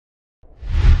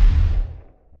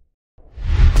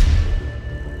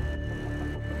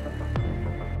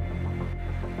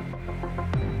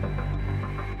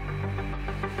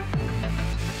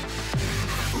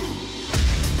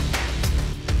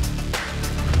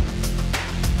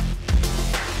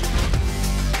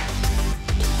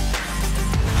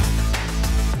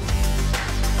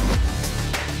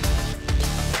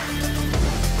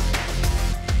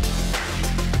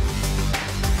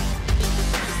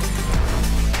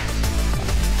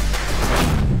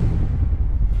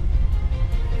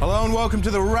Hello and welcome to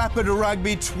the Rapid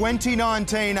Rugby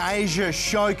 2019 Asia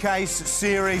Showcase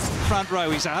Series. Front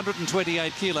row, he's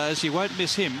 128 kilos, you won't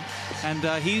miss him. And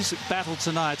he's battled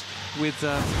tonight with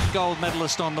gold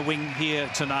medalist on the wing here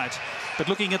tonight. But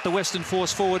looking at the Western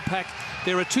Force forward pack,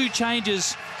 there are two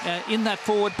changes in that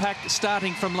forward pack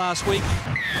starting from last week.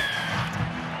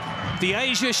 The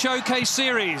Asia Showcase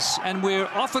Series, and we're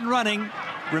off and running.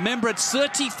 Remember, it's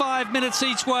 35 minutes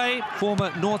each way.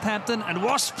 Former Northampton and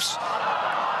Wasps.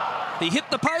 He hit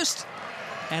the post,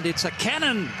 and it's a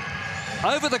cannon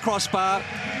over the crossbar.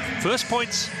 First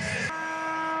points.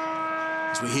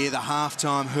 As we hear the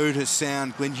halftime Hooters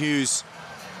sound, Glenn Hughes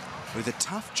with a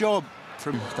tough job.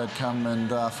 They'd come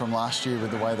and from last year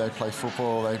with the way they play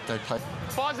football, they play.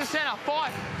 Five's the centre,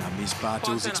 five. Miss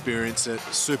Bartels' experience at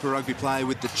Super Rugby play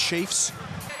with the Chiefs.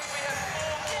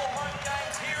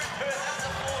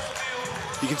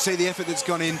 You can see the effort that's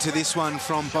gone into this one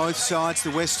from both sides. The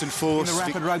Western Force. The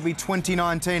Rapid Rugby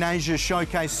 2019 Asia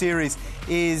Showcase Series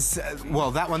is,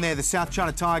 well, that one there, the South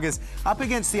China Tigers, up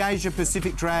against the Asia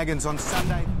Pacific Dragons on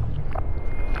Sunday.